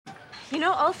You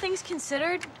know, all things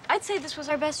considered, I'd say this was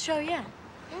our best show yet.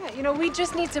 Yeah, you know, we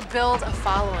just need to build a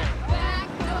following.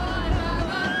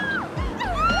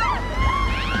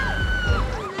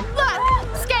 Look!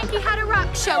 Skanky had a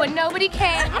rock show and nobody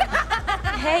came.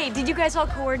 Hey, did you guys all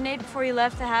coordinate before you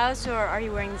left the house, or are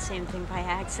you wearing the same thing by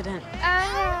accident?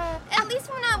 At least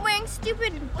we're not wearing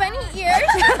stupid bunny ears.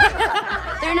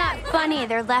 They're not funny,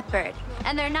 they're leopard.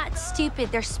 And they're not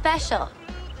stupid, they're special.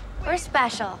 We're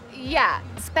special. Yeah,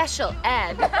 special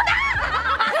ed.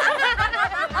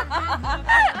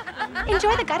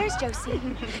 Enjoy the gutters, Josie.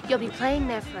 You'll be playing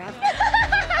there forever.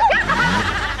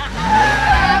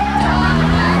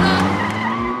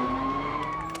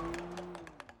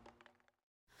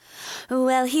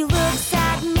 Well, he looks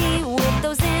at me with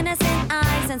those innocent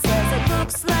eyes and says, it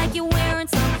looks like you're wearing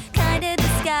some kind of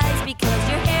disguise because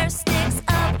your hair sticks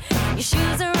up, your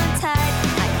shoes are untied.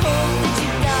 I hope that you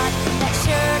got that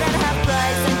shirt at half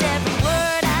price, and every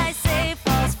word I say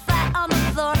falls flat on the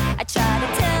floor. I try to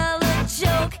tell a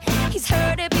joke, he's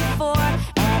heard it before,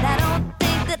 and I don't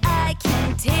think that I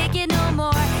can take it no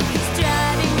more. He's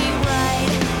driving me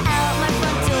right out my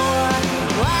front door.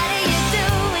 Why do you do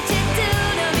what you do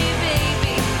to me,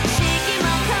 baby? Shaking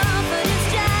my confidence,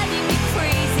 driving me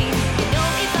crazy. You know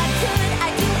if I could,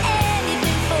 I'd do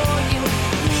anything for you.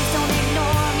 Please don't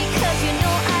ignore me, 'cause you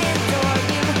know I adore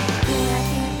you. And I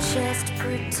can't just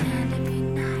pretend to be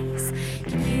nice.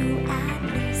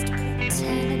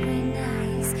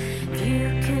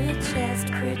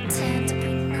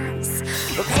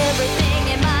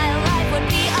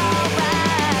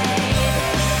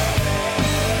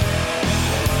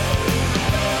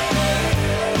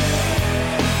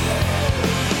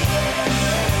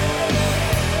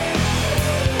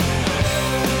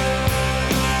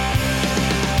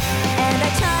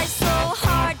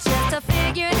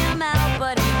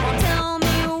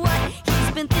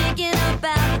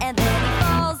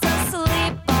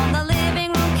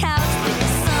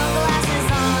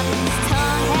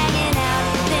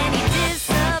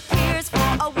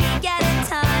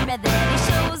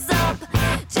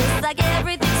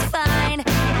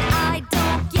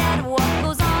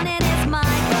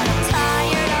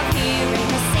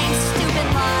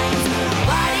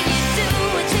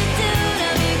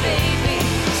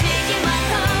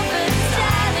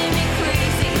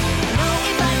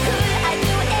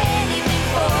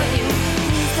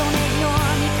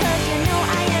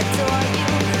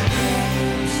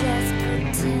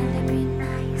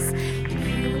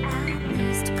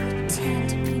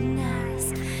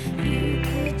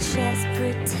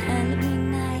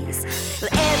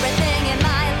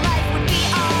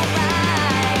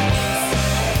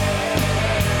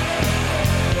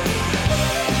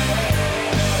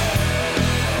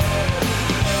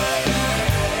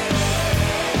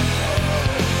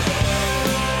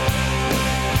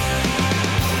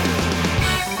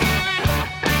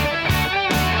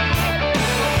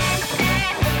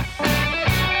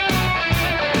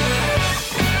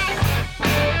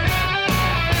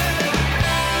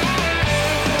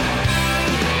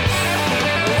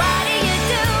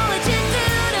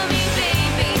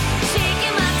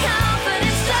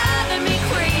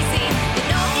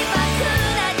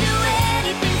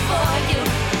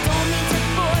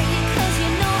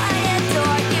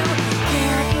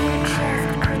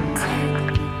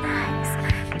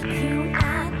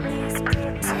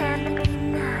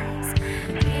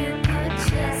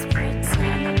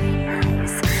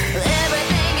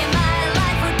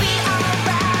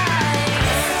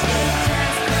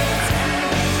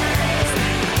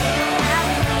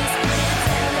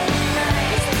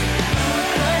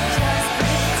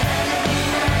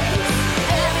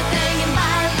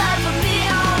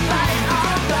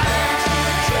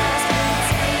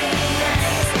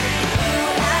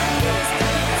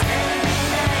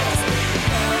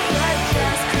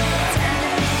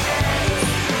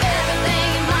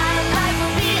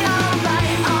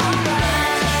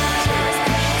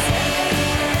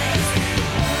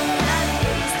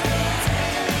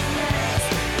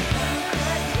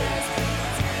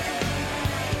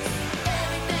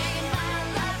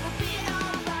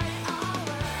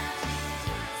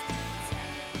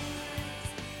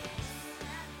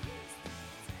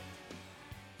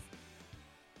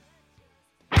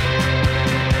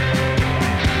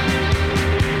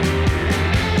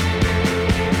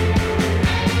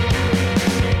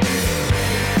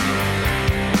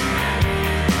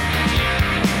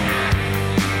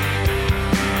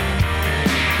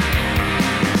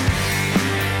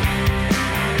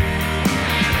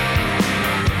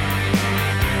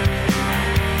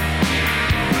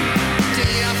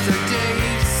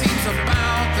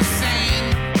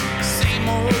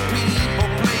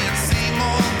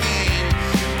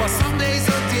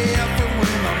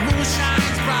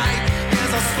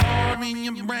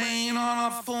 rain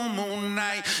on a full moon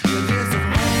night. Yeah, there's a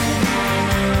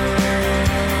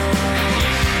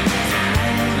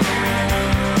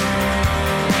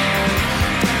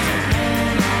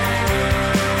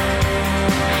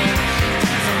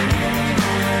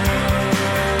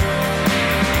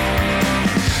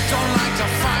don't like to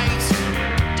fight,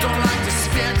 don't like to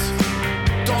spit,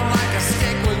 don't like a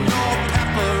stick with no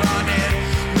pepper on it.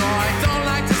 No, I don't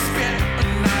like to spit,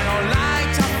 and I don't like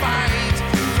to fight.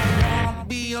 Don't wanna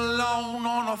be alone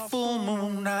on a full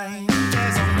moon night.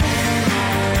 There's a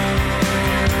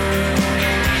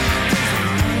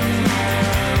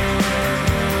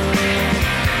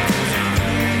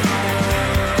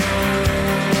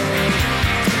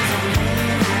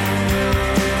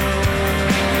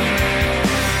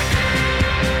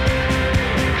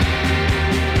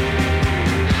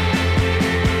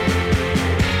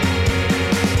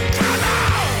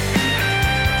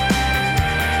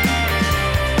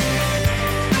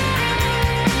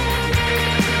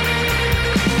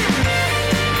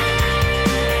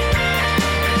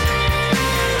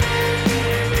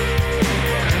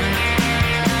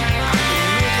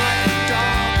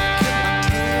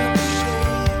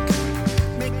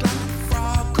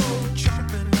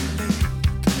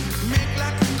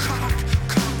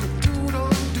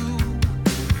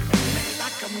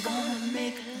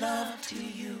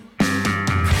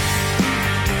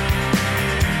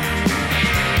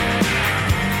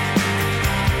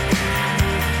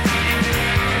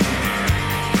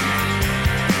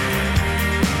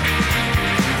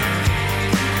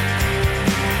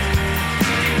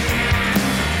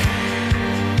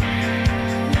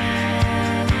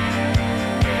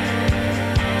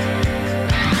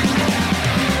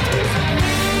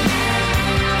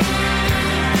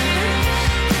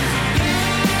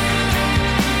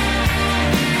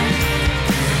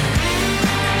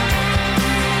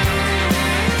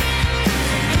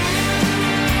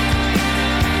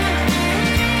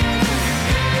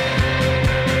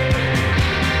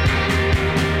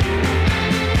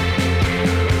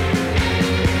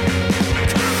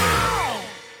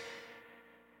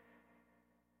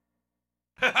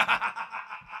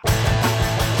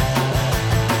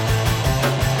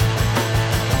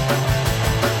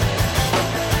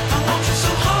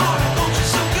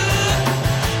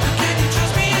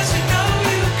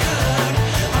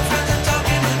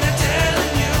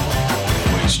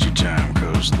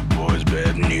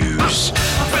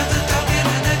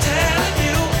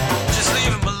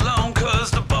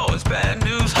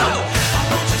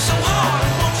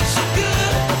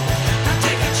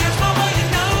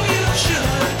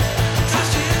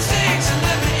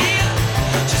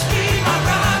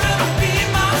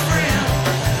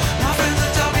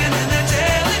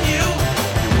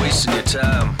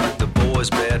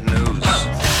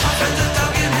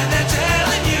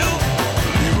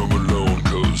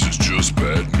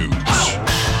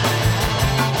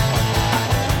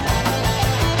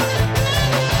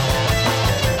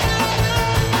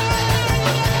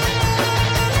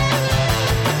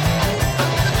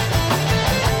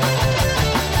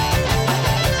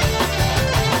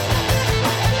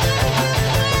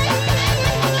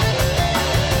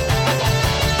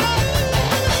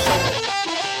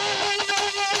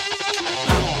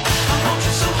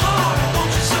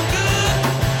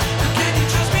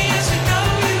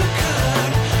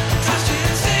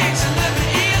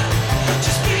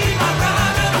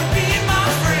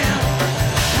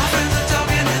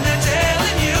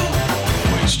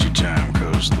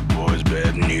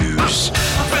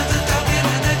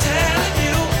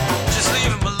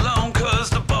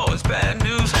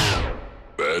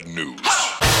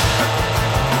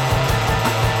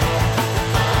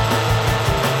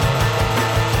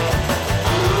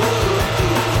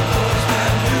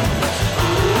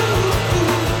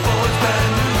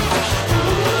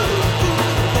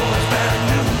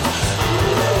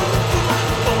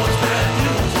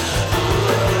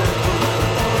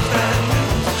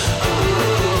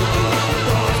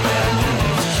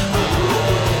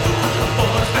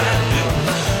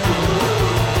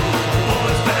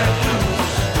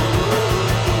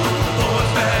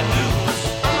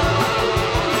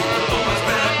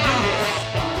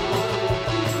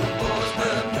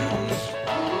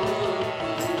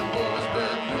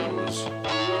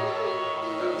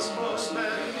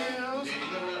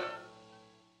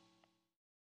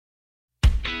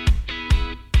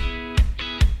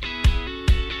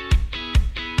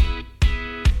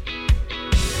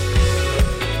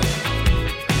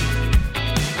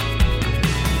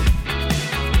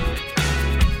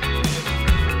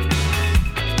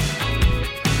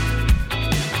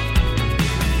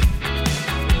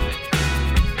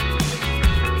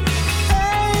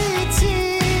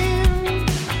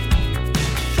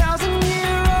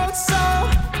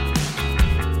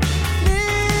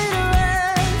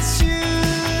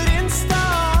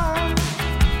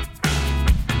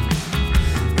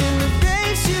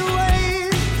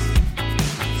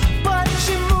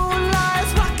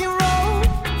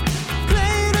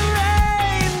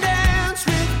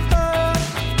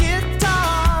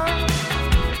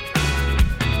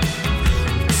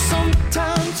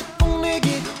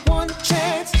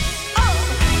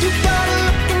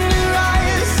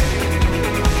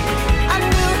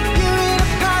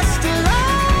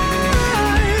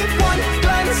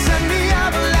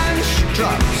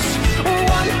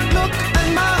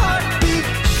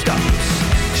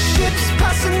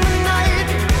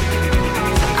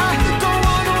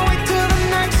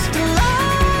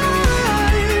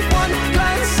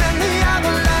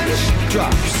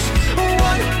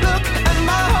One look and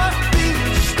my heartbeat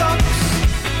stops.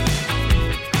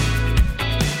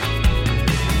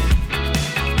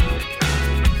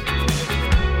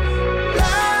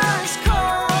 Last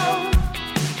call,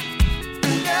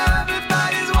 and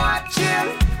everybody's watching.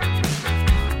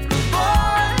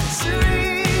 Voice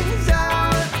rings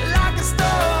out like a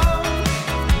storm.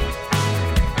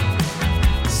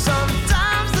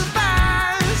 Sometimes the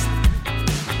past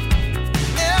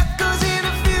echoes in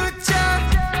the future,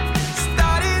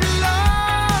 started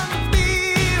long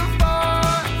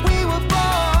before we were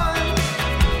born.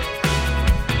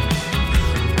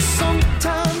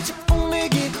 Sometimes you only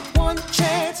get one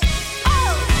chance.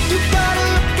 You gotta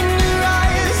look in your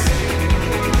eyes.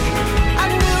 I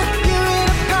knew you in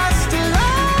a past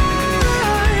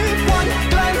life. One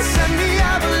glance and the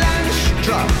avalanche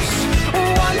drops.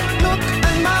 One look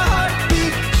and my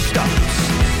heartbeat stops.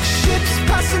 Ships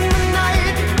passing the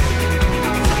night.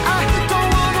 I don't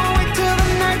wanna wait till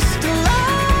the next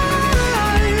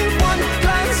life. One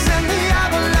glance and the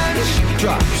avalanche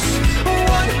drops.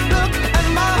 One look and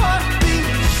my heartbeat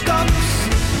stops.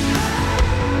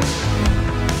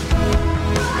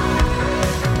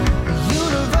 The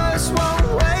universe won't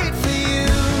wait for you.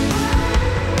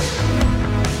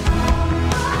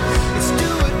 It's do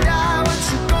or die once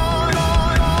you're gone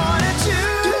on at you.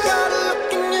 You gotta look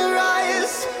in your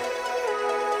eyes.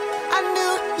 I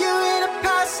knew you in a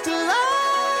past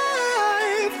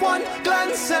life. One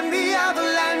glance and the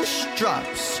avalanche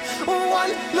drops.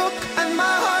 One look and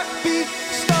my heartbeat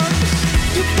stops.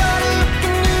 You gotta look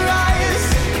in your eyes.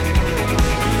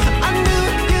 I knew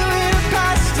you in a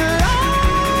past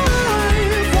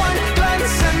life. One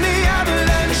glance and the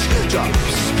avalanche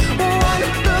drops. One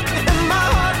look and my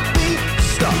heartbeat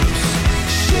stops.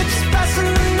 Ships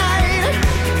passing the night.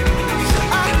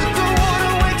 I don't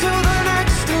wanna wait till the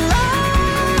next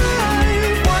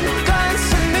life. One glance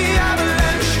and the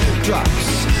avalanche drops.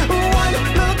 One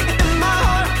look and my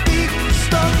heartbeat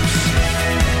stops.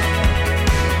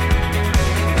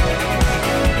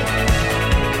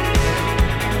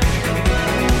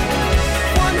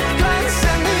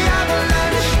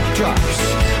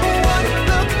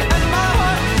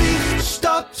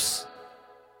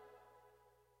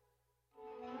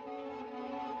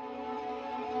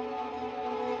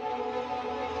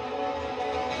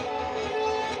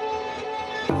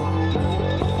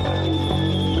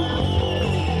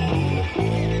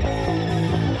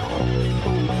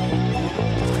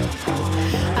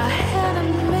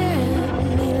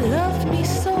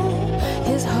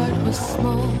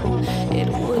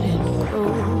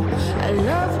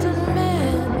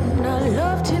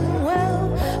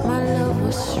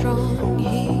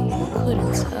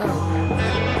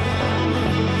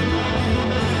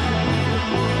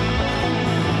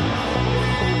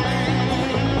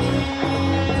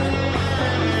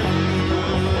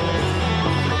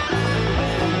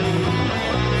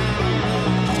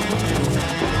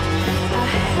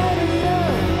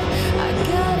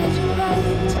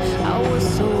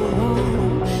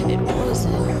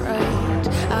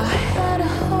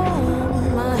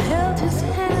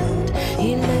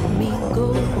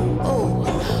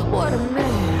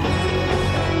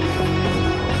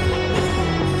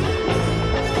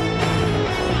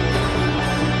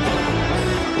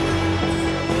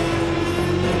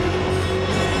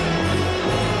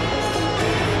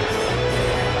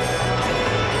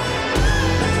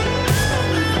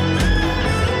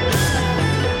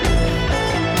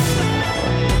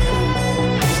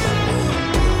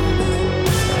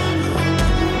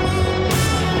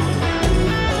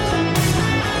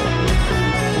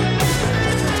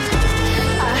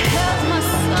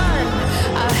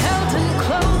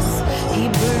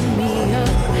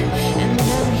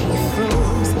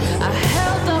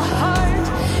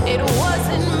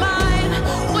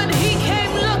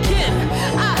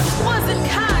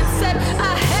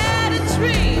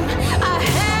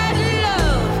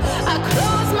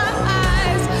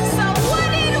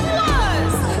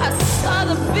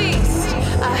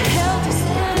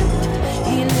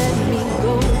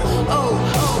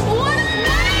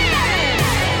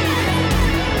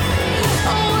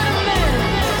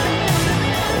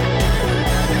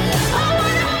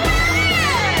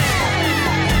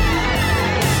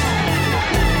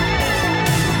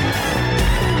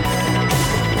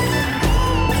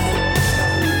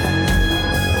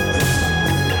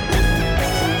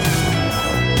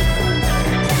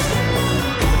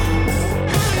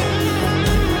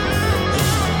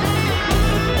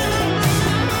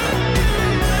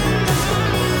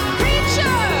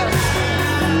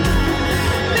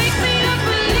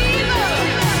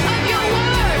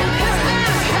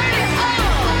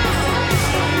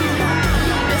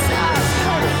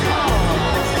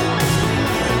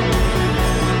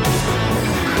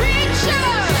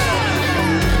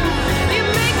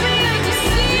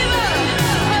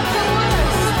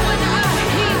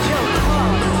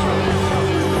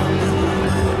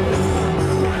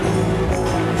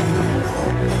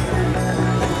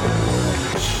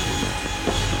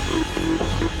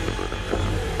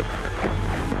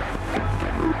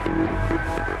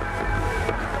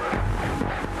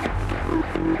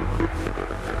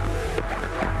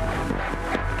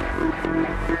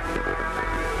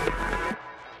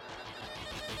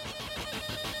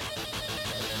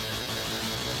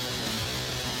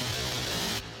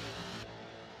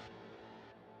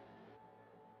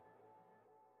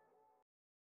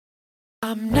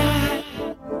 I'm not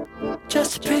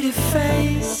just a pretty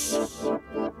face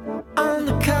on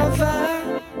the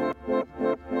cover.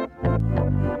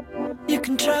 You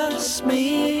can trust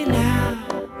me now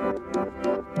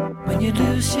when you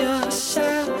lose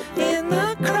yourself in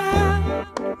the crowd.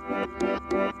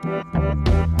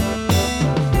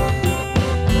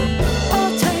 Or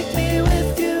take me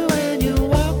with you when you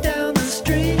walk down the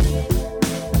street.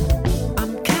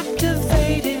 I'm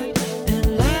captivated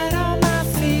and light on my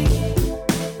feet.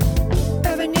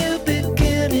 Every new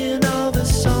beginning of a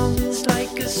song is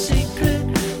like a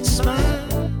secret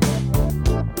smile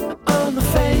on the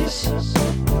face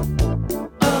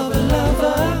of a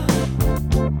lover.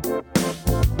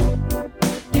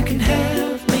 You can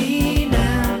have me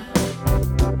now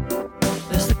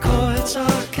as the chords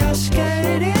are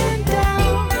cascading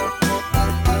down.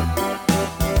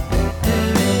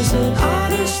 There is an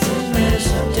artist in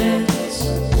residence.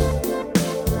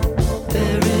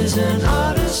 There is an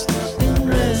artist in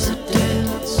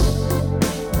residence,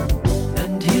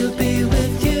 and he'll be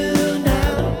with you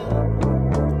now.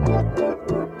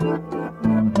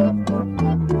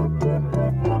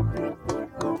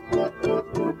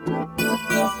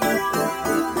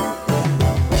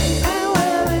 And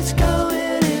where it's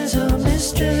going is a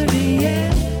mystery,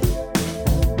 yeah.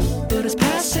 But it's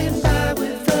passing by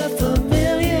with a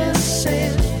familiar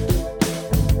scent.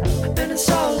 And it's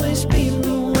always been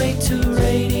the way to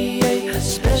radiate a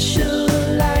special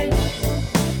light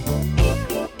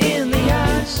in the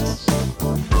eyes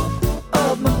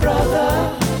of my brother.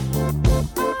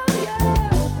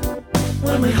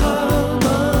 When we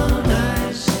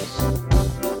harmonize,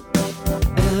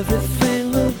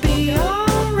 everything will be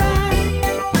alright.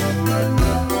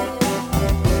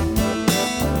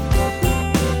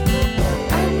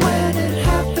 And when it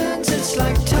happens, it's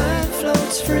like time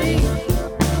floats free.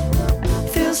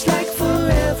 Feels like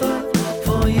forever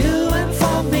for you and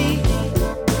for me.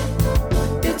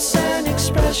 It's an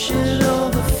expression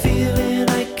of a feeling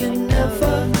I can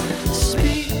never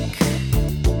speak.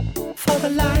 For the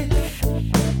life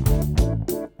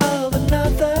of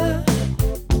another,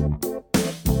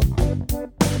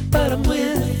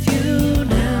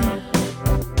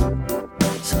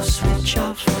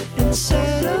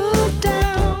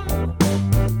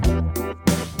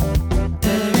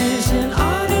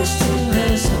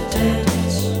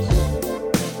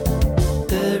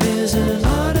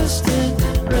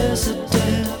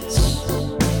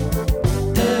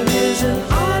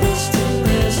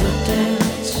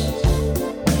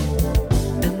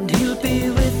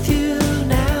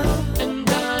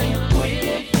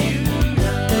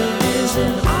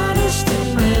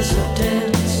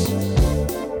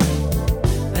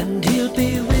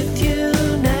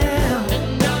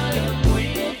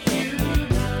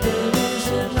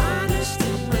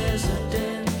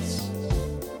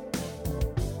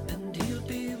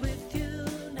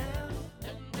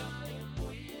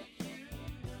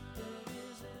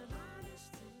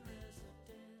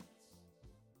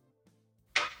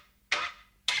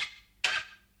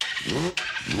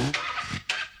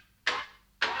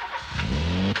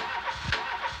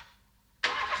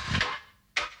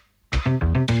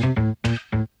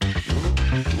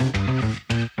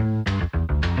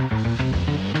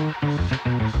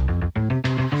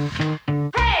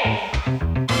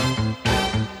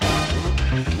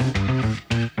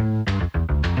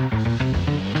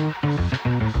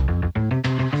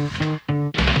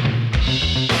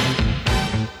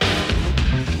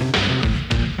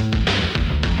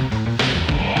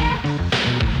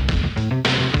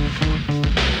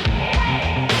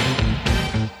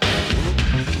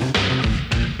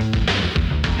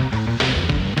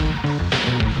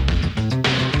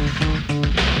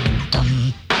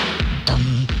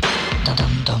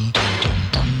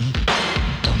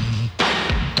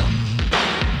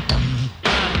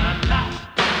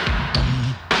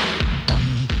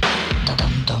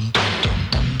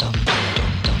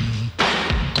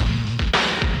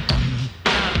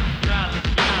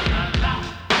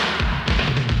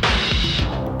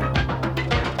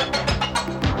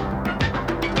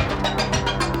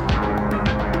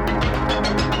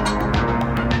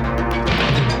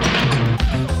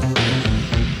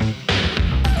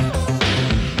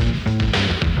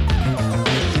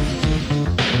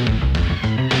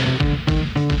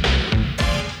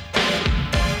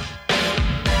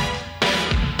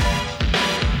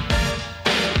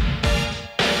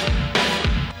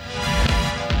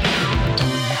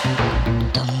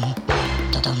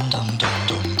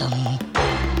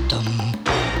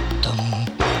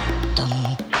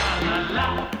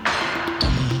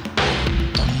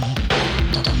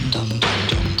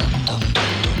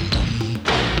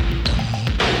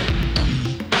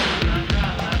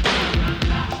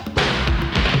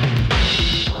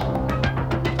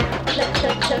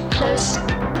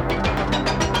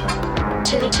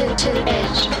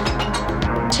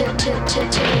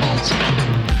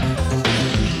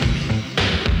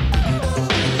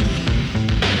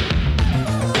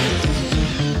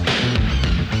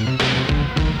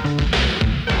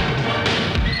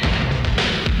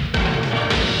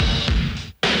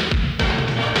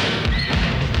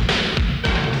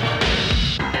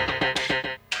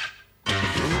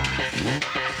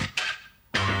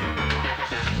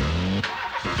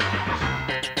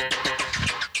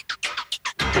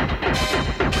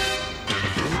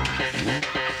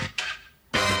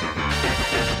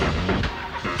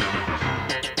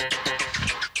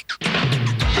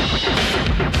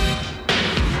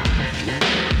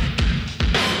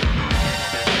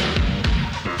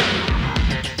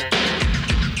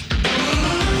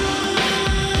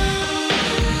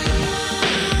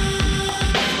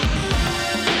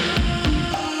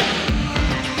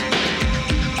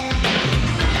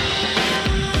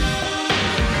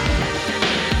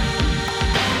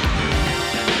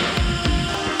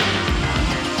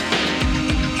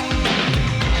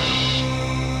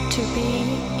 To be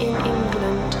in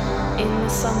England in the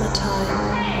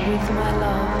summertime with my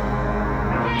love,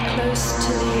 close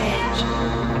to the edge.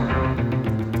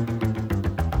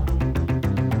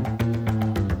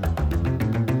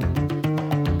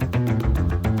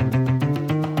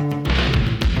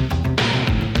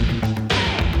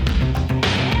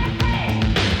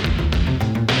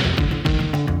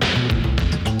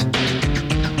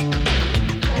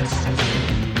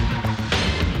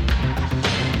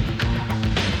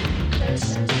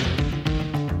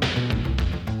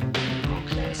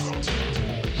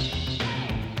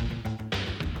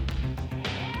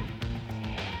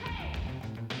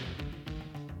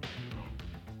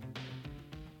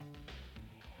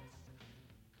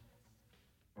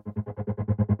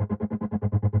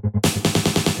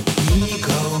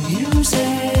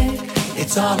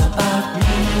 It's all about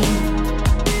me.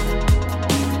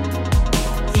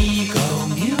 Ego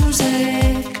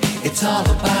music. It's all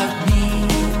about me.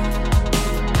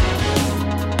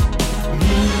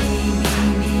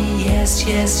 Me, yes,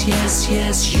 yes, yes,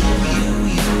 yes. You,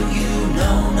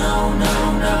 no, no, no,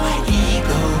 no.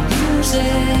 Ego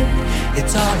music.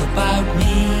 It's all about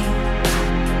me.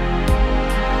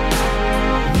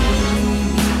 Me,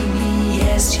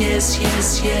 yes, yes,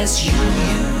 yes, yes. You,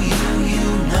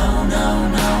 no, no,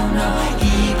 no, no.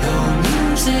 Ego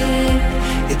music.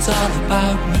 It's all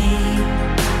about me.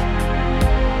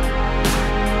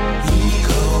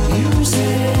 Ego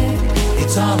music.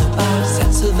 It's all about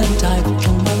sense of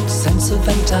entitlement, sense of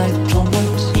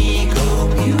entitlement. Ego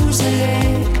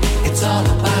music. It's all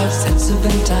about sense of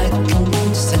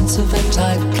entitlement, sense of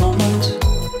entitlement.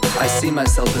 I see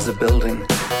myself as a building.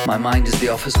 My mind is the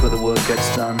office where the work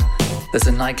gets done. There's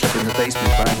a nightclub in the basement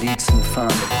where I need some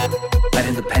fun. And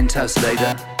in the penthouse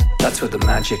later, that's where the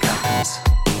magic happens.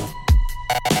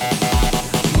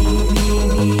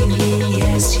 Me,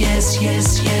 yes, yes,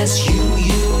 yes, yes. You,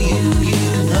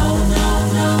 no, no,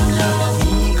 no, no.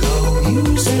 Ego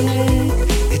music,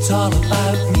 it's all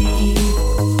about me.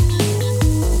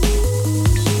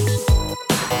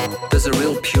 There's a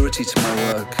real purity to my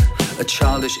work, a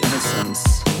childish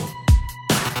innocence.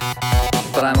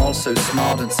 But I'm also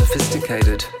smart and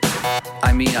sophisticated.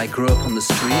 I mean, I grew up on the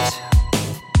street.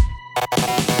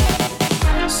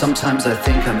 Sometimes I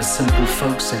think I'm a simple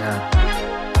folk singer.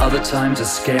 Other times a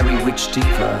scary witch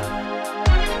diva.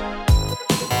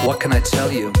 What can I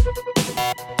tell you?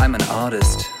 I'm an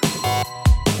artist.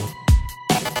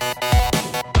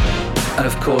 And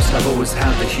of course I've always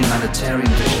had the humanitarian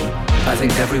vision. I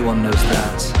think everyone knows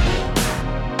that.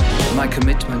 My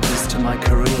commitment is to my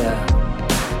career.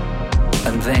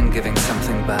 And then giving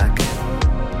something back.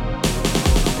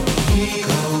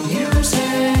 Ego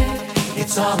music,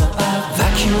 it's all about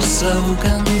vacuous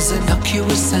slogans,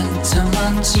 innocuous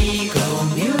sentiment. Ego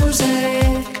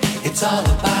music, it's all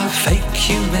about fake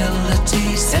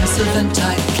humility, sense of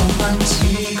entitlement.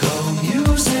 Ego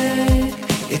music,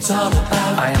 it's all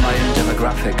about I am my own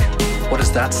demographic. What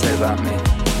does that say about me?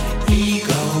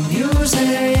 Ego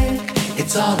music,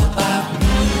 it's all about me.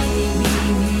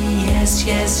 Yes,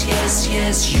 yes, yes,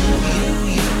 yes. You,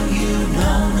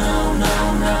 no, no, no,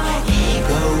 no.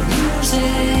 Ego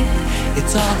music,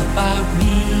 it's all about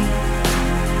me.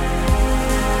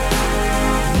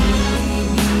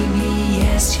 Me,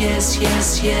 yes, yes,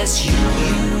 yes, yes. You,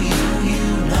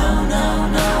 no, no,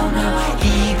 no, no.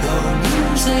 Ego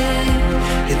music,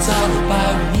 it's all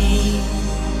about me.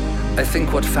 I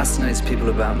think what fascinates people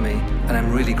about me, and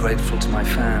I'm really grateful to my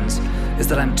fans, is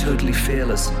that I'm totally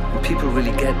fearless, and people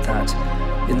really get that.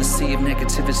 In the sea of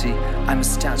negativity, I'm a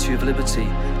statue of liberty.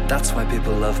 That's why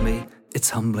people love me. It's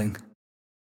humbling.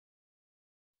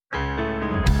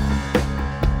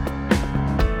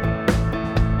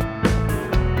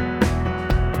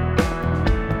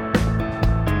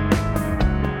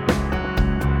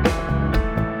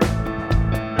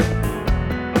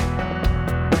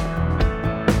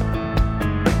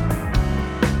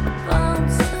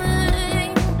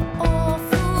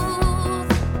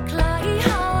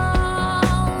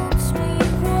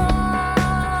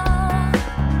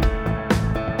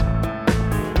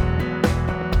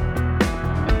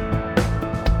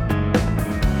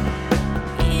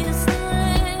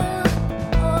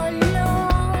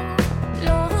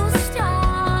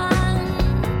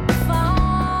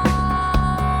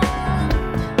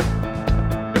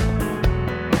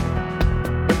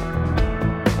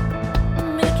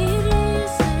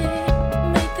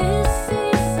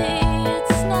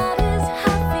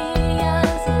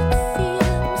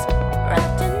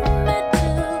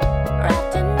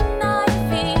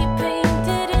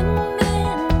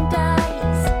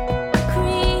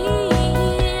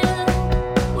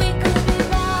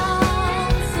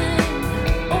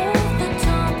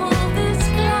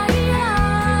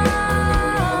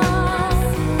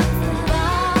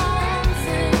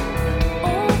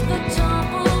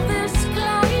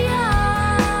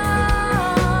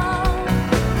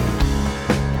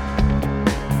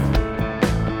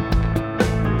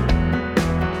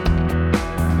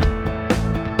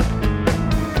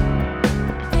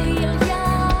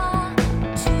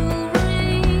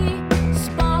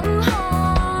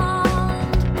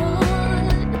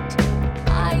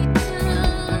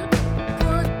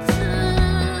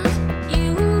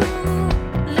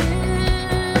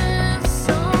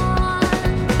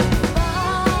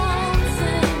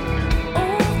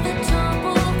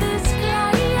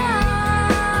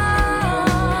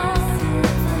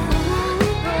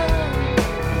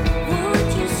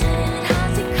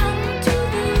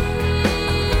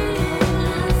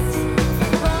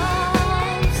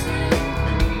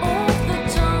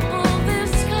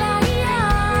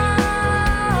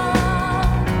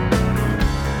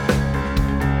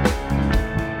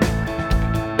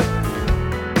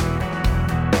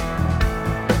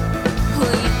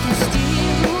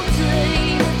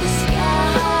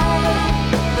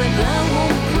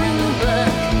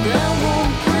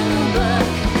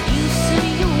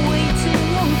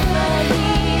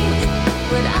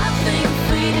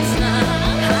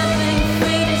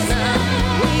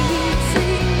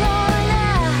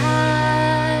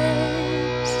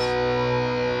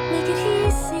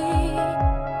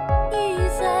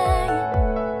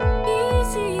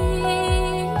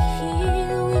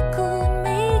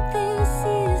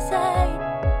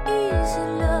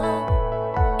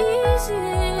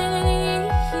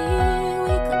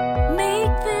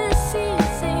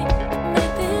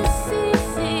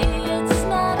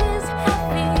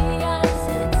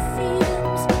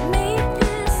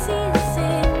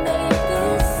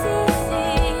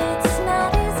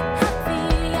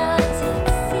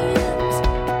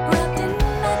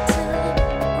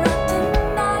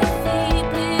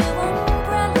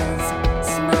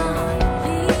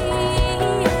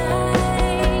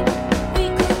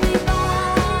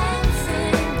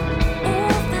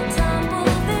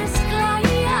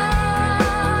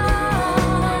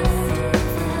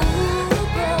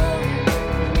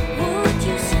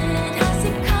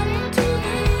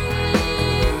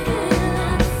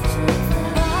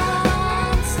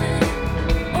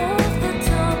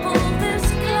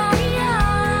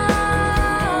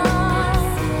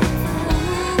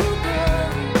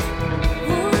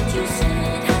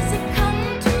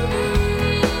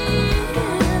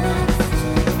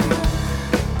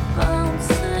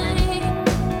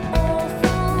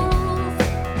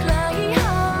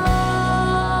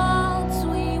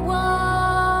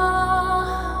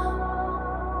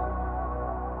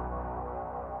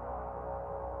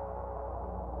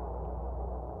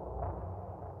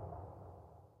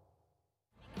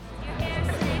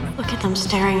 them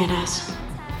staring at us.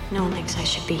 No one thinks I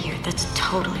should be here. That's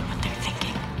totally what they're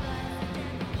thinking.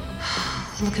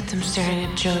 Look at them staring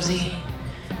at Josie.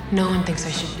 No one thinks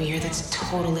I should be here. That's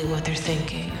totally what they're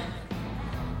thinking.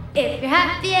 If you're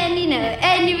happy and you know it,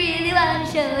 and you really want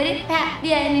to show it, if you're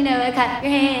happy and you know it, clap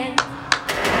your hands.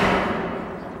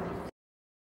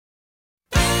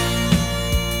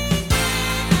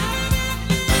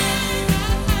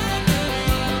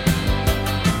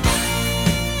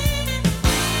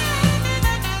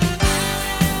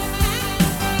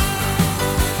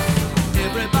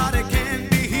 Everybody can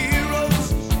be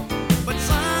heroes, but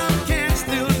some can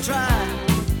still try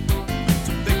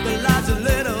to make their lives a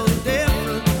little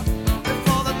different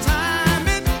before the time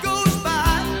it goes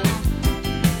by.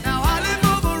 Now I live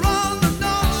over all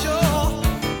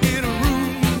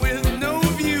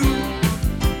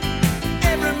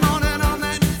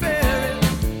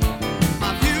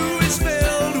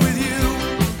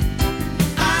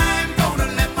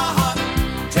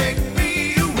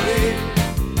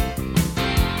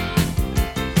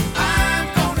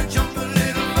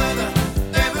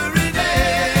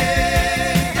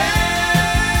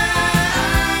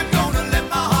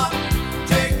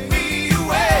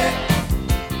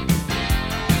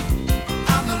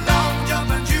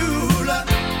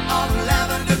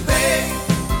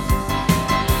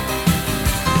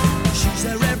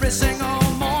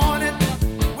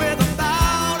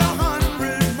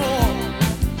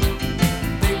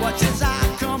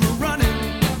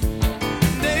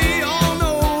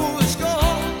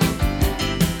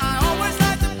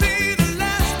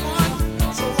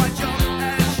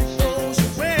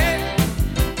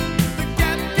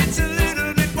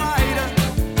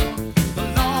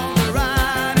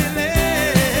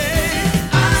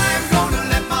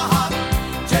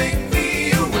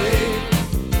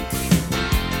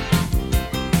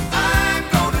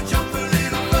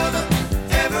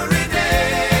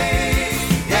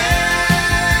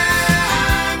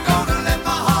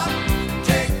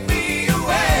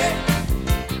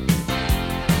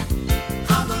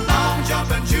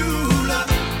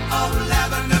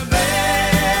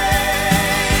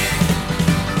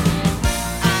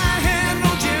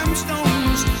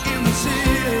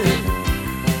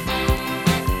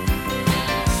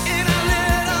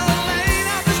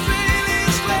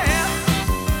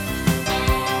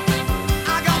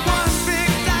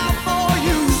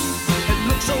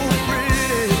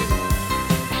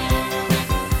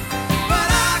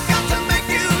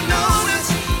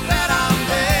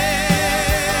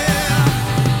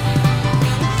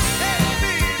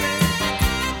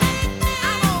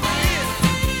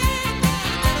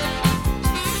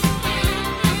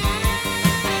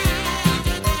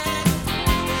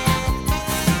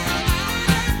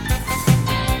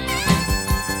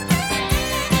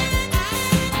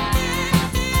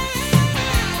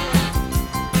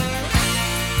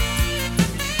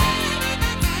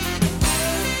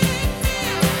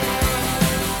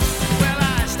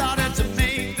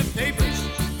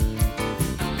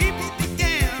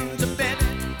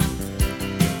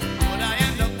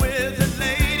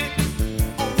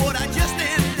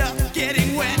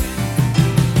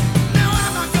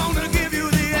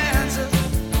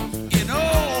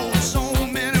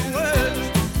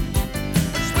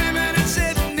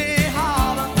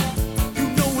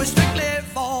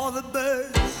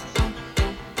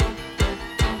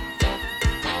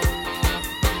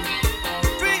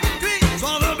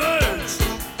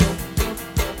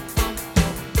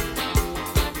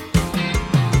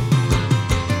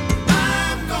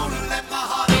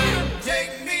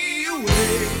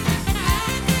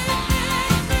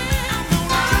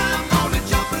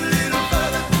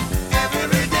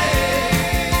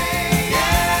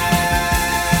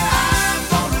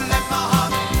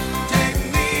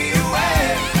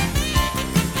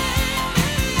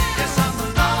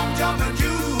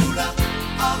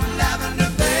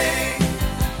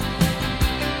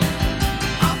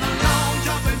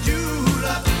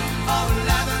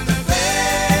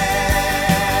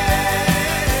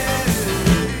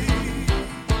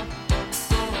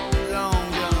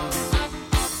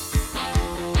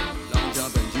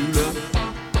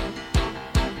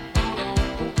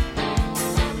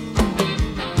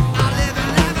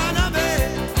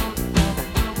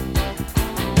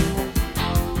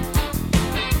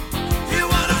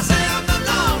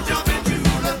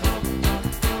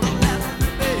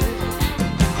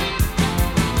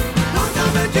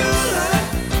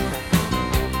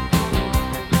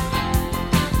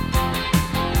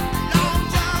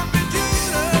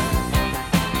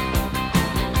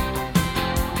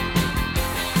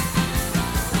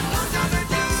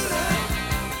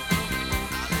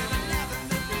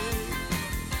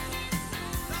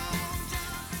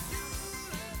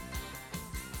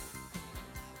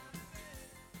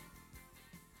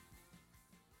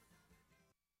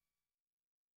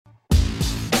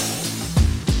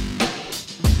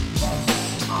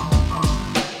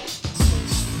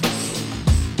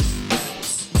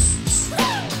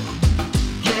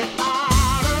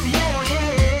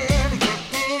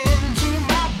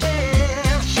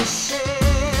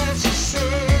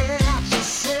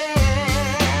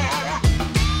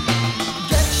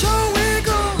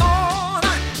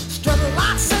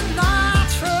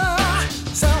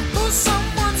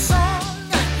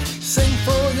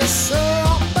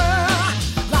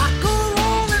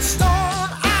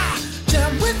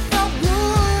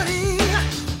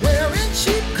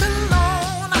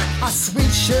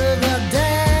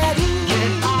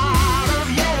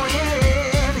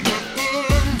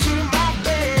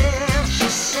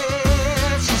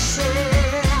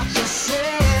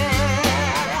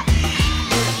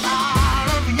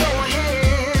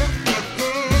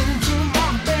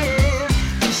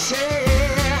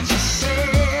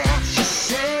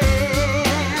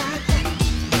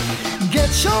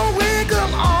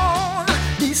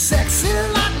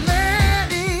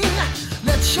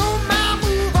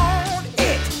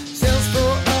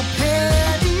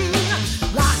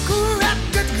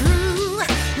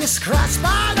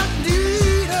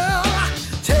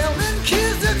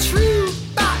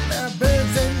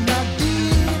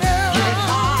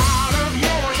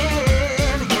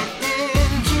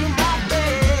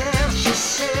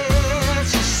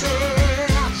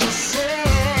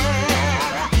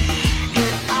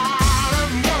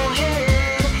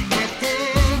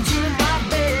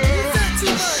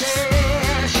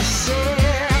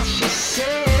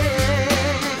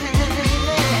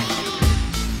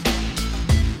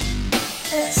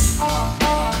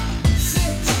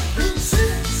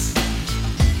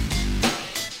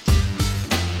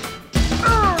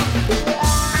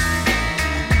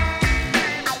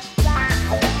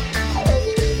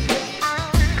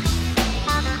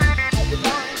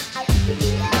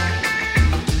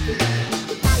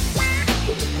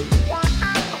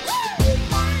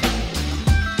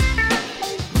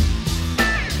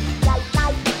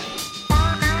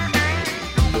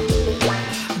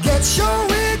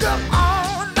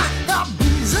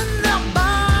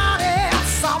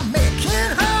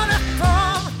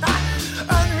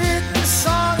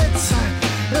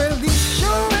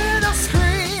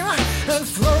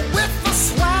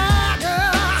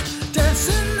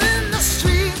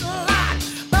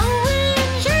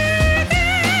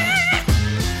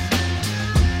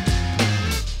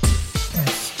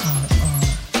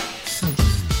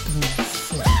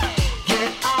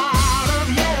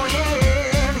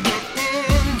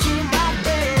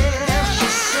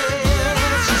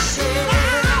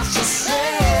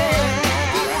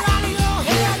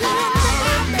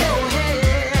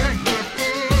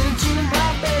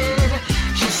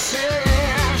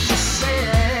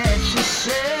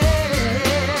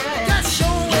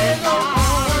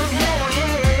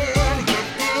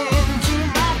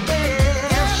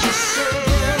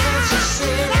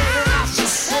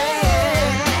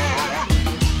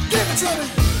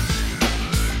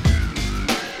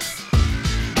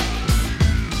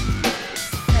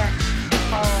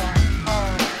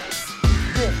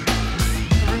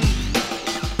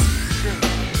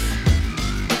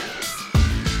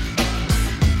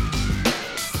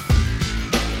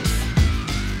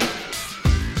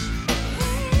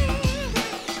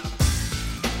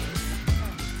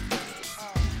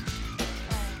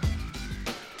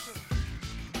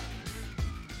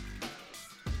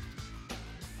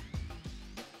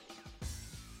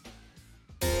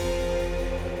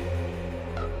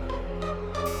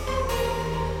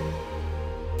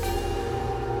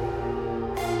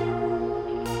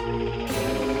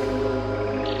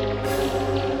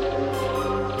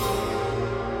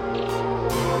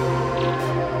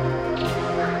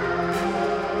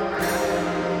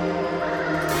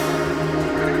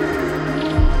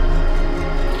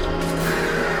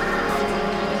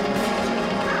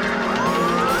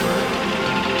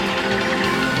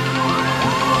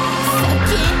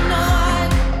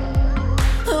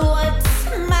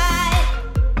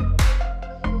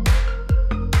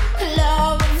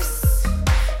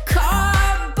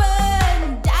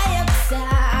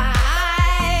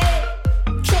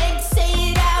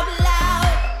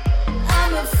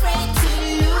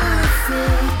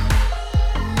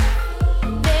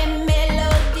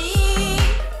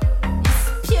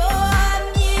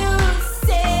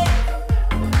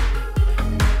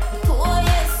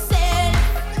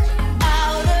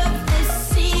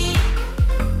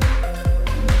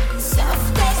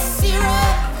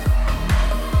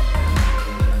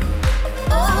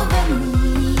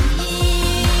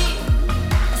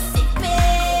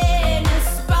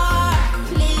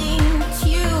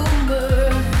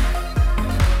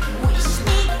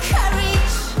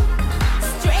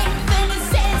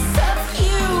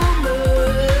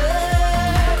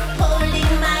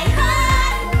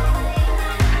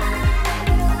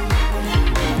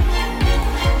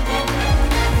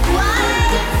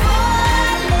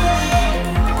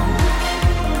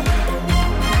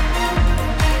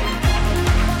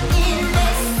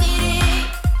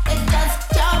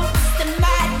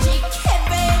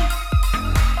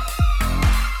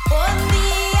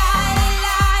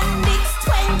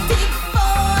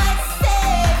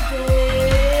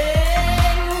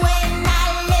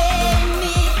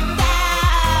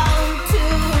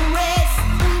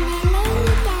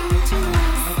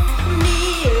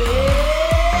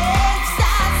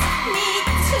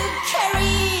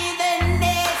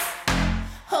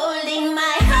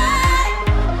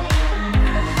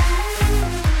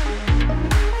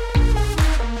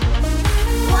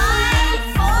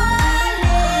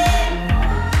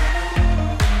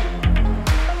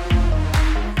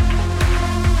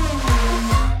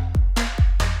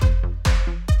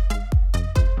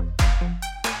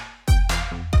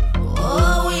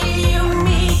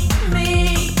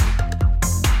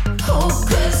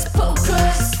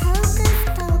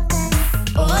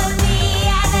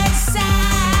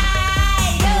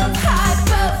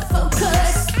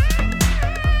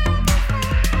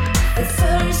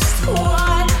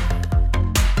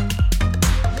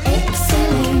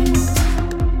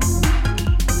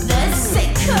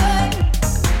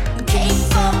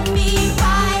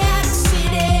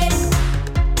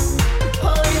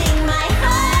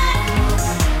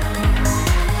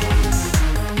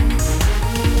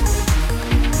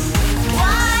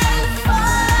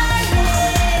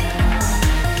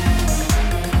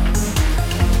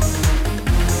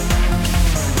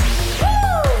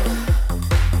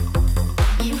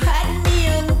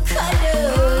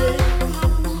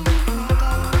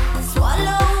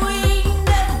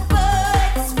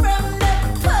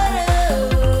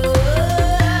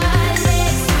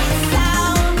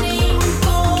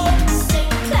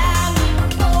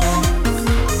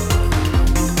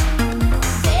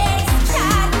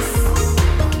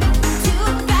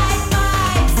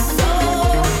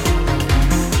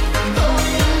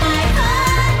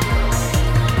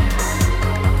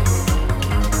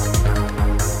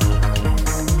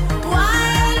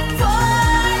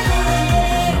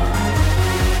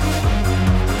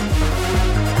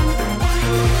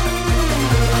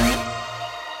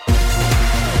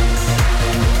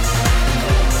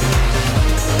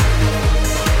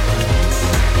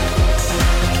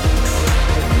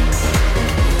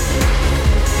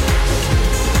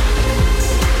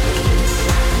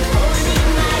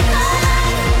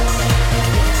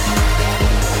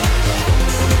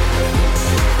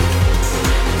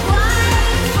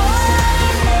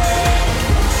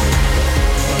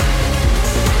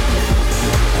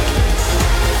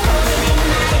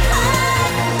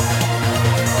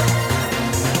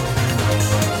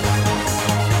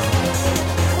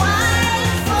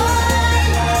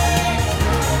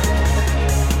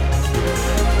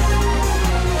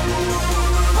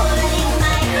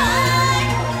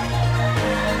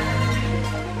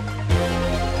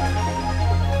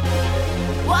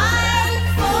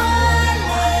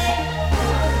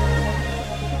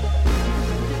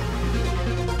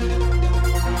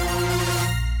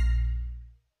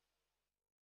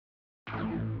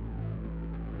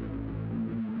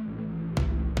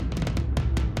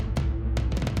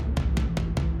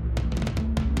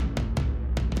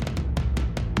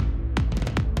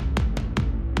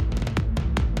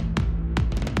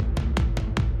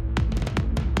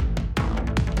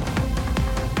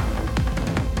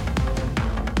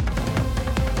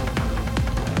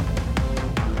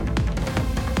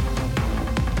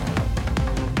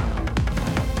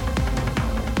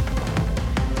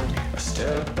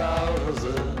Step out of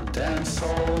the dance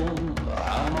hall.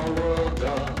 I'm a world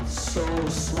that's so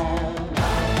small.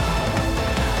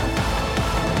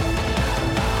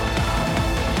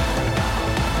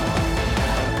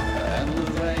 And the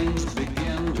veins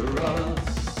begin to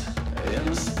rust in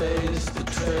a space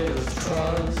betrayed of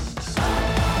trust.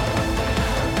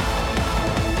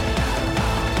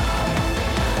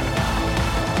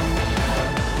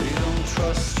 We don't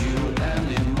trust you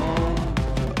anymore.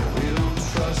 We don't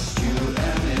trust you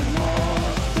anymore.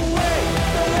 Wait,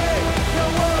 your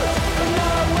words are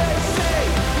not what you say.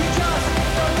 You just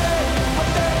don't live a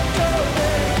thing to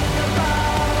me. You're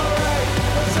right,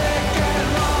 what's second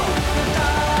wrong? Your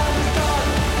time is done,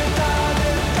 your time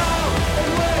is gone.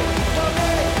 And wait, don't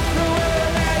make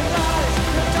ruin and lies.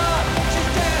 Your time,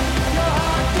 she's dead, your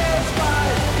heart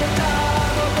despised. Your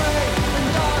time will break and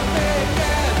dark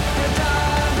begin. Your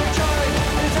time to choice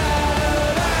is out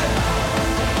of hand.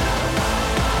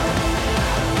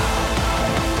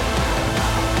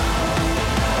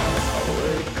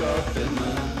 Wake up in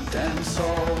the dance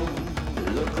hall.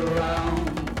 Look around.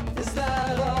 Is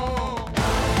that all?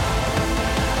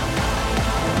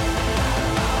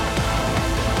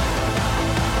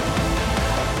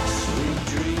 Sweet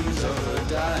dreams of a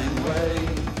dying way.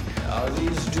 Are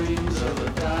these dreams of a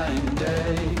dying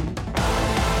day?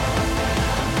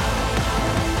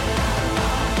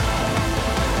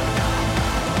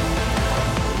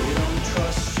 We don't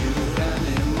trust you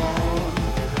anymore.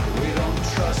 We don't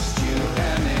trust you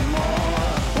anymore.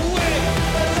 Wait,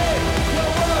 your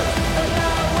words are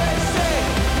not what you say.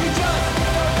 You just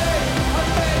don't make a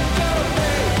thing to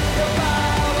me. Your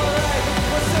power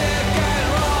was sick and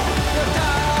wrong. Your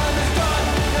time is done.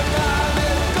 Your time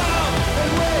is gone.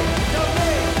 And wait, don't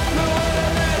make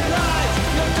ruin and lies.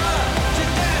 Your time is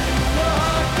dead. Your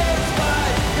heart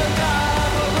despised. Your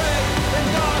time will break and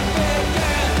dark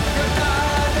begin. Your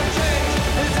time to change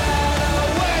is out of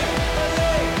way.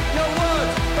 Your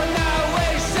words are not what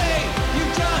you say. You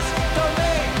just don't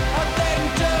make a thing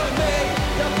to me.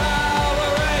 Your power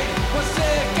was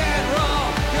sick and wrong.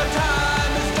 Your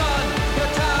time is done. Your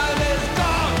time is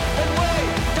gone. And wait,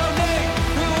 don't make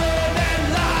ruin and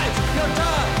lies. Your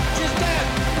time is dead.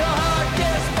 Your heart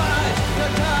despised.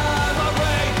 Your time will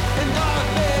break and dark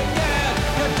begin.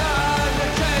 Your time to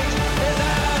change is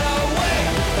out of way.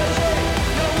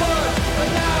 Your words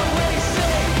are not what you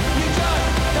say. You just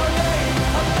don't make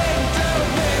a thing to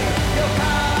me. Your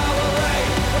power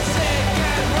was sick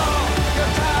and wrong. Your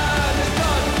time is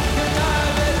done. Your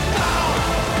time is gone.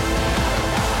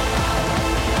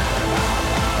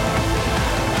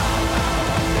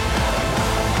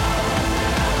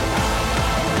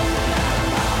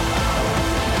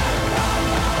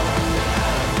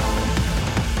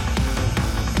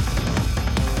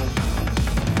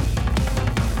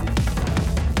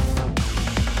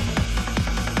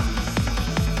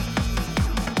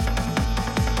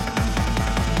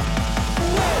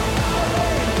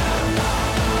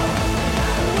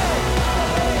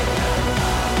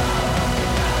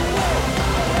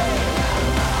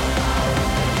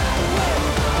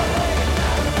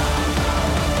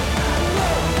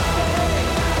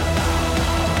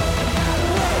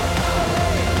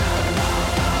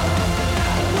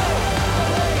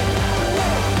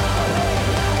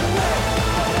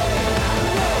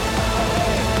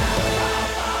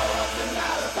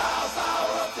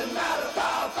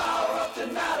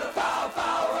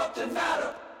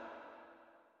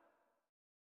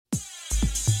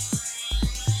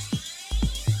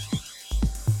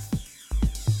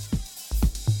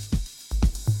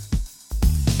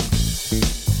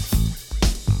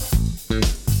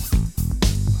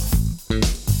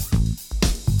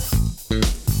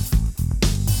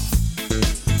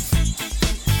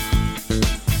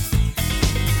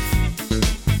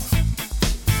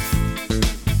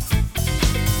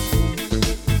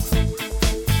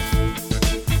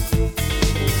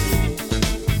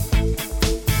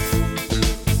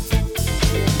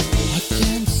 I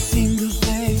can't seem to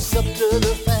face up to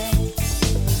the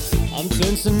facts. I'm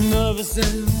tense and nervous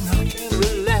and I can't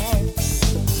relax.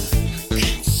 I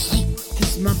can't sleep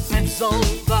 'cause my bed's on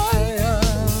fire.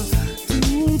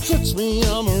 Don't touch me,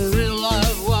 I'm a real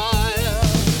live wire.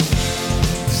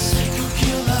 Psycho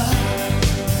killer,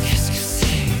 qu'est-ce que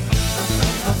c'est?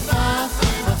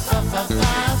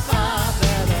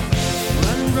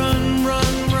 Run, run,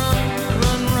 run, run,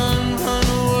 run, run, run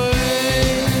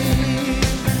away.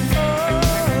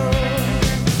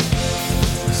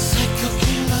 Psycho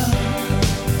killer,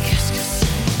 qu'est-ce que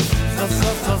c'est?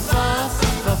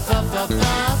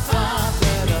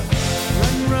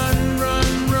 Run, run,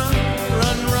 run, run,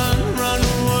 run, run, run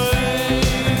away.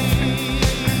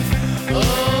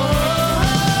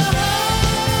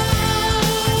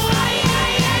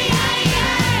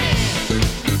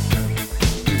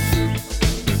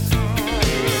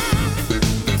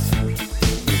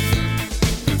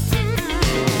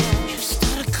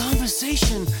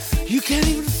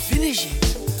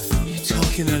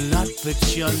 talking a lot,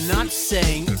 but you're not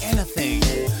saying anything.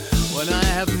 When I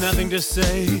have nothing to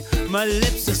say, my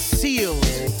lips are sealed.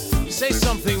 Say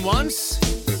something once,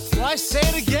 why say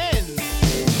it again?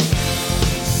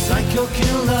 Psycho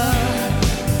killer,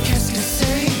 qu'est-ce que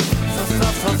c'est?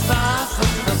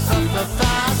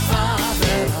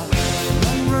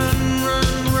 Run,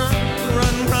 run, run,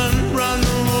 run, run, run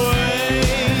away.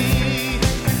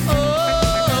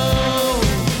 Oh,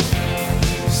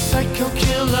 Psycho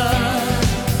killer,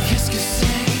 qu'est-ce que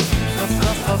c'est?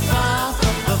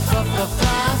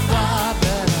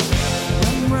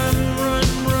 run, run,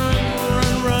 run,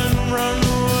 run, run, run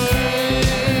away.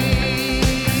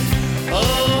 Oh,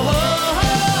 oh,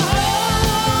 oh, oh.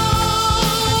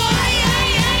 Ay,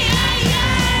 ay, ay, ay,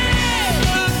 ay.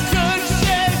 Good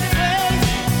shit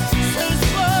face, says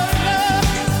spoiler.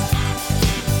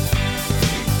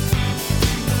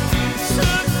 So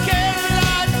quelle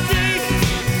a dit,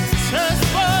 says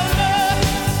spoiler.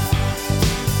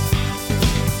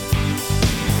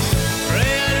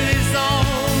 Réalisant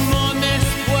mon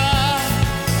espoir,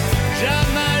 je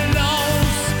me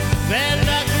lance vers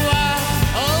la gloire.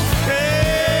 Ok.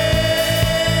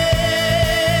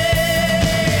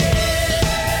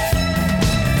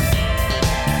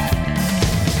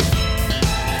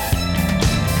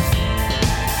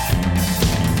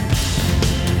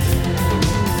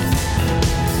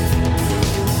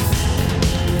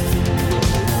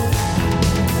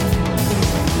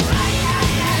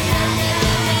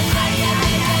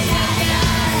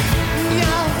 We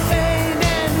are vain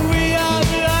and we are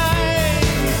blind.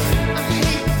 I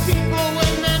hate people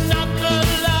when they're not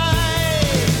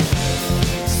alive.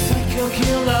 Psycho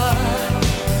killer,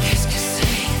 qu'est-ce que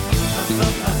c'est?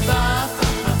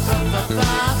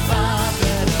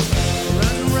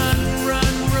 Run, run,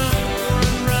 run, run,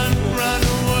 run, run, run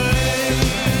away.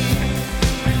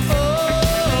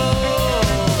 Oh,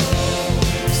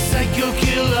 Psycho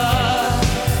killer,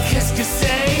 qu'est-ce que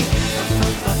c'est?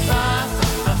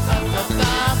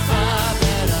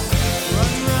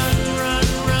 run, run, run,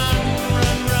 run,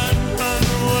 run, run, run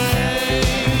away.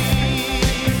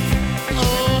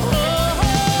 Oh, oh,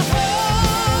 oh,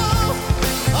 oh.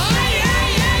 Ay,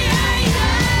 ay, ay, ay,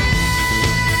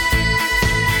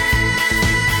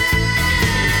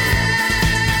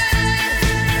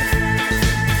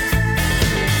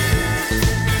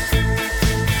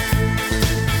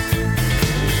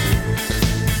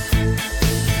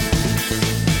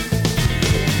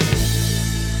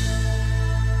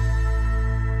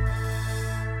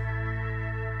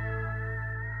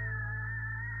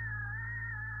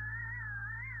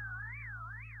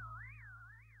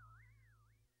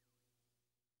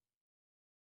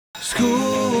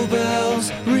 School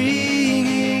bells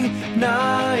ringing,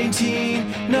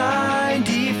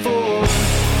 1994.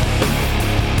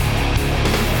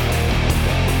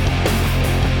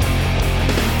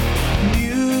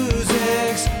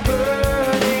 Music's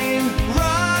burning,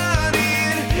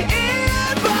 running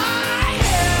in my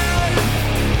head.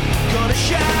 Gonna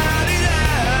shout it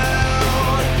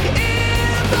out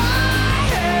in my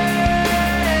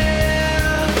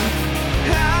head.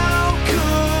 How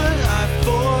could I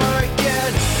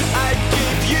forget? I'd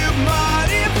give you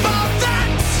money for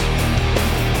that.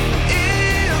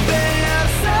 If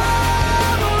there's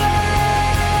some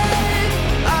way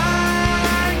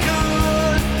I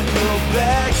could go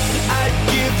back, I'd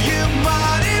give you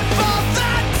money for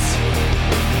that.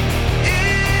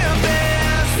 If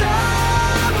there's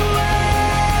some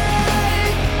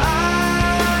way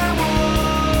I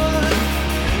would.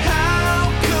 How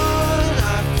could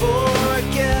I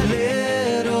forget?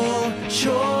 Little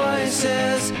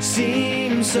choices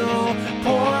seem so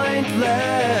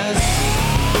pointless.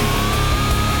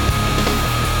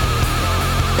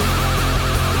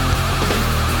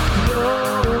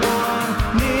 No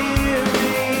one near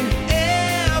me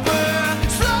ever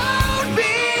slowed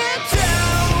me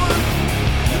down.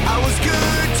 I was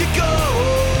good to go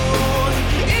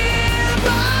in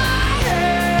my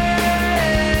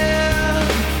head.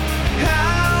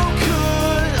 How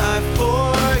could I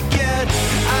forget?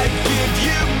 I'd give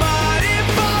you money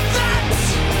for that.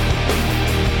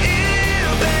 If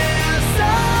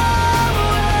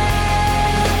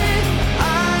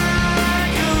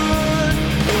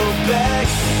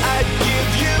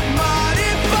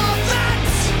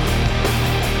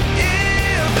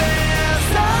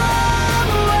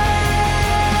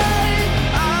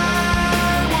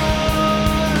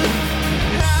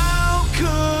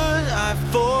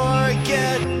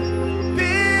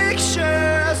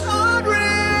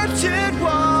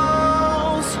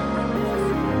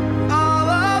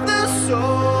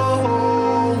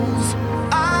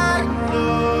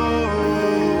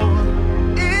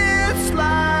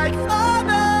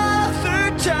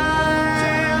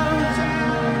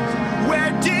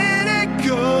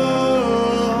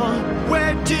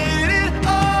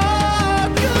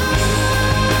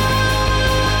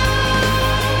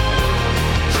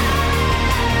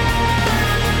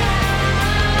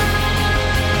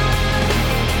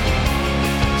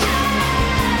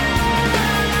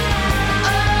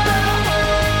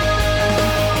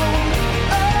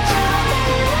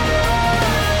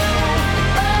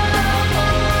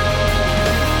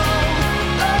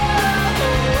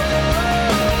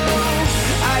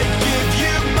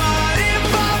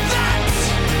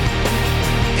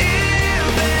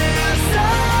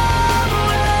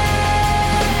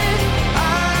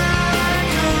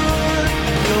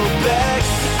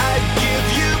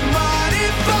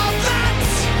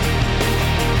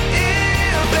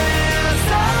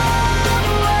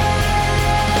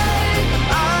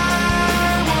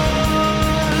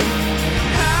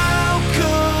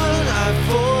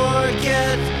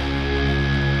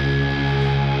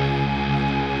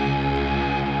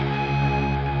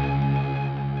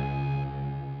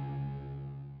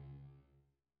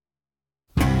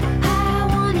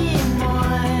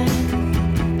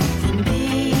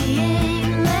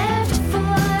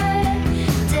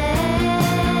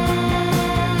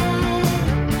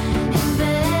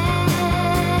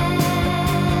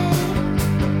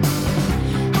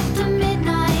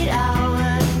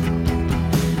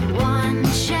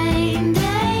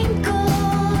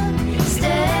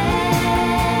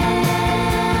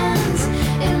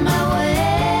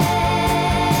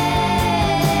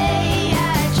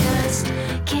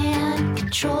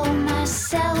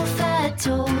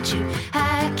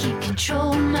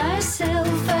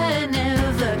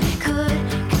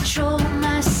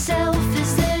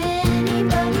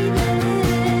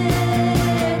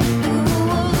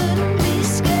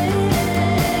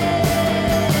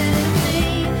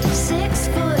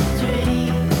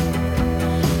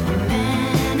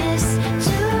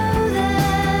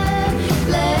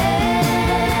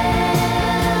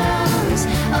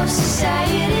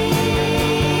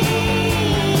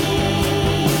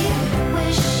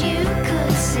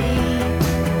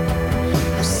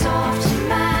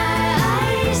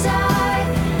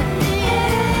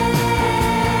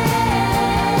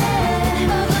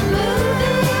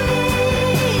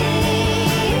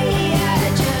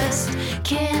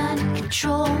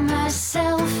control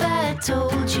myself. I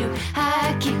told you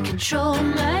I can't control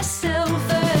myself.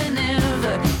 I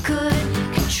never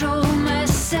could control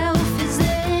myself. Is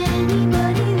there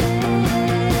anybody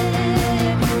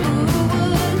there who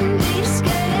wouldn't be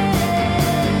scared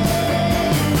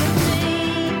of me?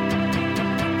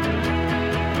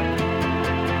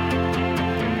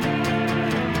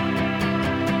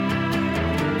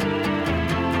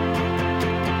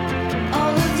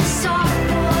 All of the soft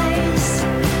boys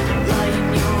lie in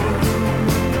your room.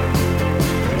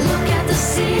 Look at the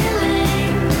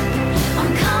ceiling.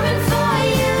 I'm coming for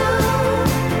you.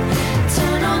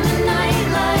 Turn on the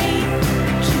nightlight.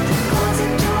 Keep the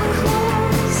closet door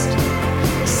closed.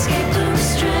 Escape the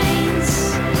restraints.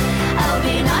 I'll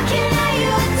be knocking at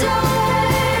your door.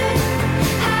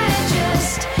 I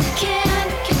just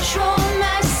can't control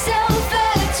myself.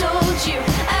 I told you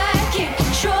I can't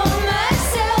control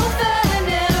myself. I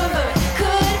never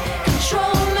could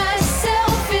control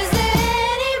myself. Is there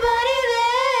anybody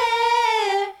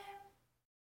there?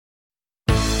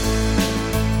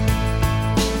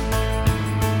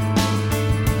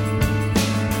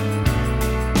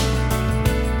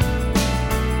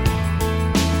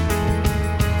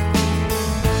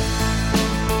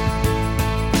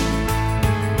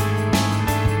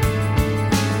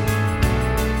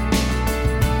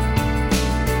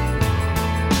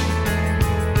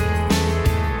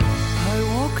 I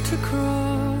walked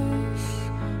across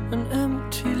an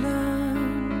empty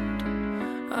land.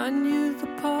 I knew the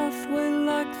pathway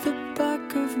like the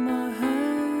back of my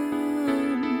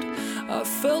hand. I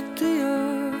felt the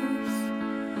earth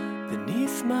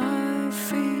beneath my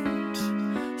feet.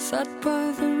 Sat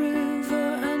by the river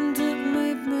and it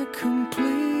made me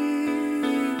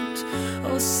complete.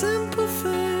 Oh, simple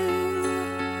thing,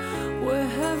 where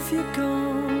have you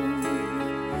gone?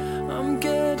 I'm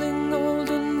getting old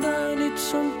and I need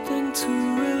something to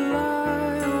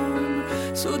rely on.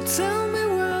 So tell me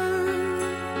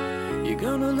when you're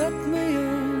gonna let me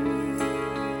in.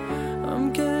 I'm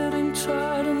getting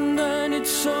tired and I need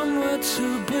somewhere to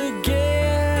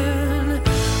begin.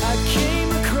 I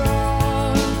came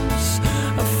across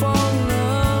a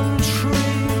fallen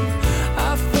tree.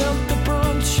 I felt the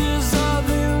branches, are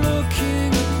they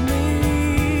looking at me?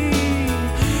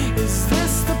 Is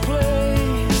this the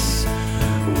place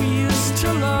we used to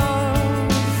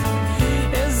love?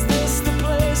 Is this the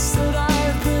place that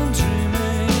I've been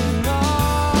dreaming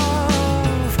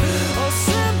of? Oh,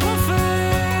 simple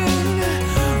thing,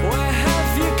 where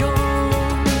have you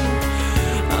gone?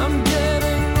 I'm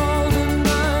getting old and I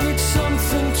need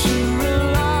something to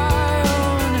rely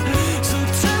on. So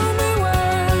tell me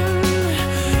when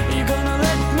you're gonna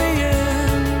let me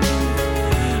in.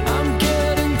 I'm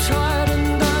getting tired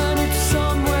and I need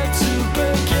somewhere to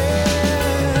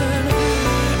begin.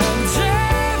 And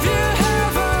if you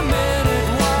have a minute,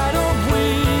 why don't we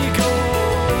go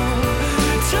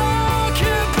talk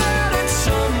about it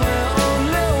somewhere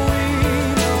only we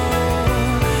know?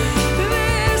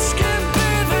 This could be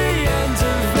the end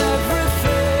of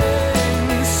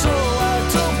everything. So why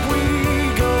don't we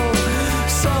go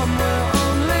somewhere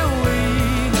only we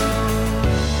know?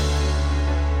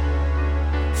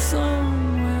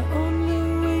 Somewhere only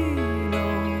we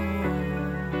know.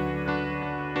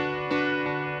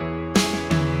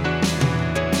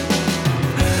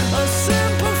 A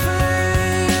simple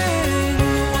thing,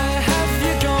 where have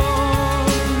you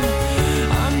gone?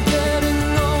 I'm getting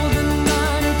old and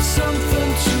I need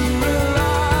something to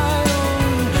rely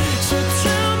on. So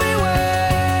tell me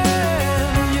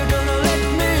when you're gonna let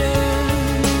me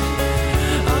in.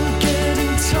 I'm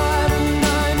getting tired and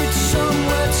I need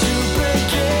somewhere to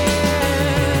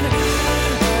begin.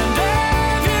 And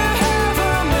if you have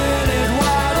a minute,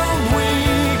 why don't we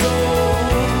go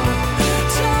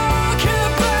talk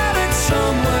about it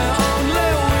somewhere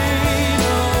only we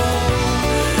know?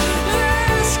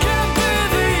 This could be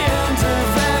the end of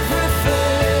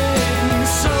everything.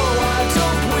 So why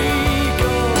don't we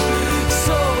go?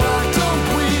 So why don't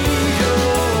we go?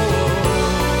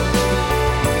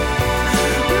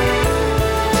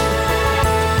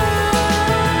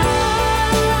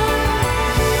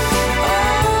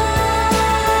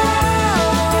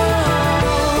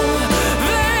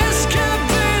 This could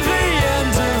be the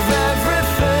end of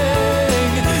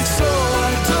everything. So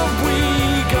why don't we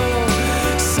go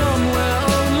somewhere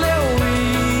only we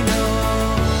know?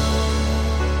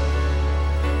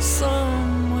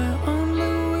 Somewhere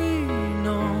only we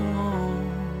know.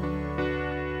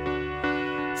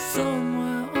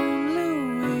 Somewhere only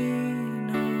we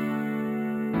know.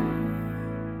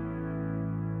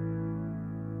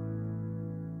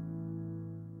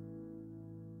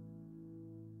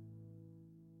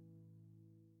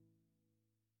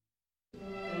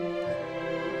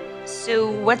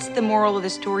 So what's the moral of the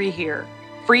story here?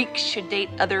 Freaks should date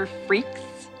other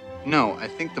freaks? No, I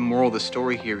think the moral of the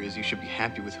story here is you should be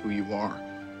happy with who you are.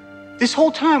 This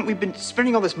whole time we've been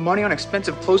spending all this money on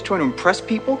expensive clothes trying to impress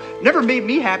people. Never made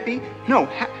me happy. No,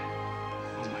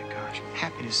 oh my gosh,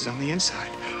 happiness is on the inside.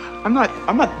 I'm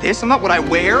not this. I'm not what I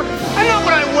wear. I'm not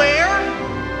what I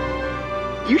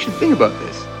wear. You should think about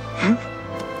this.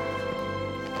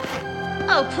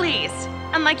 Oh, please.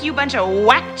 Unlike you bunch of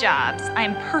whack jobs,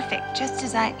 I'm perfect just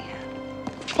as I am.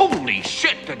 Holy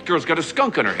shit, that girl's got a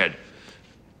skunk on her head.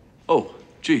 Oh,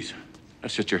 geez,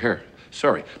 that's just your hair.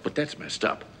 Sorry, but that's messed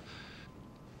up.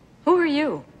 Who are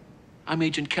you? I'm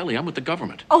Agent Kelly. I'm with the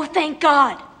government. Oh, thank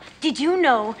God. Did you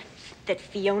know that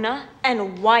Fiona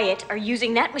and Wyatt are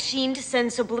using that machine to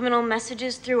send subliminal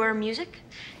messages through our music?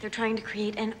 They're trying to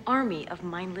create an army of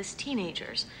mindless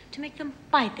teenagers to make them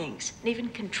buy things and even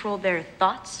control their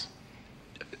thoughts.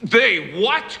 They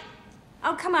what?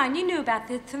 Oh, come on. You knew about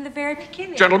this from the very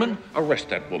beginning. Gentlemen, arrest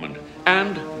that woman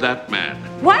and that man.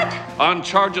 What? On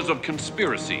charges of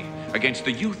conspiracy against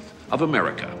the youth of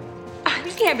America.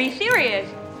 You can't be serious.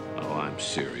 Oh, I'm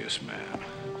serious, man.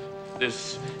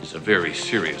 This is a very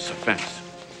serious offense.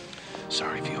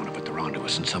 Sorry, Fiona, but they're onto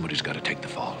us and somebody's got to take the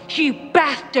fall. You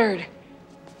bastard!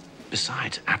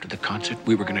 Besides, after the concert,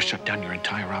 we were going to shut down your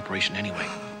entire operation anyway.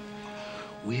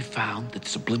 We found that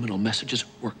subliminal messages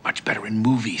work much better in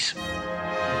movies.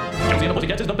 Josie and the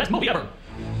Pussycats is the best movie ever.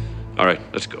 All right,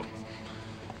 let's go.